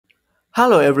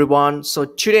Hello everyone. So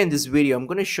today in this video I'm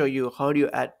going to show you how do you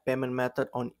add payment method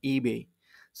on eBay.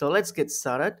 So let's get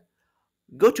started.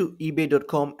 Go to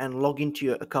ebay.com and log into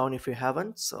your account if you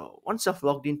haven't. So once you've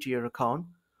logged into your account,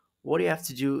 what you have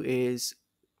to do is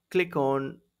click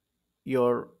on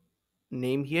your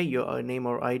name here, your name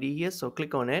or ID here. So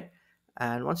click on it,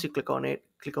 and once you click on it,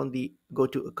 click on the go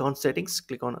to account settings,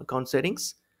 click on account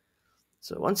settings.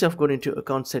 So once you've gone into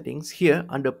account settings, here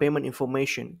under payment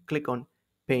information, click on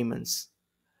payments.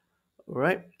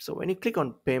 Right, so when you click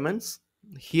on payments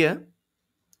here,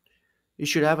 you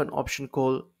should have an option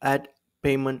called add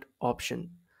payment option.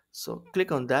 So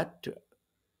click on that to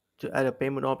add a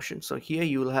payment option. So here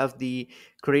you will have the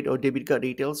credit or debit card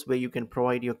details where you can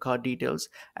provide your card details,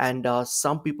 and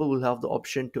some people will have the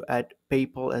option to add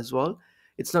PayPal as well.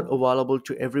 It's not available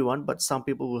to everyone, but some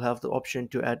people will have the option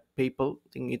to add PayPal. I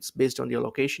think it's based on your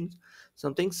location,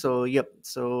 something. So yep,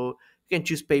 so you can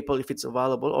choose PayPal if it's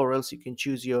available, or else you can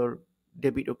choose your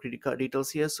debit or credit card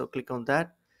details here. So click on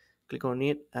that, click on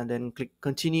it, and then click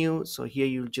continue. So here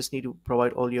you just need to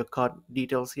provide all your card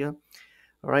details here.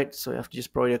 All right, so you have to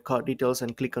just provide your card details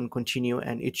and click on continue,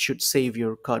 and it should save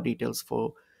your card details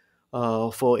for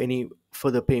any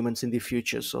further payments in the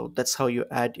future. So that's how you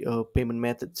add your payment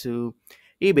method to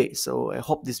eBay. So I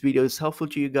hope this video is helpful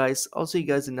to you guys. I'll see you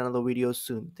guys in another video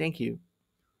soon. Thank you.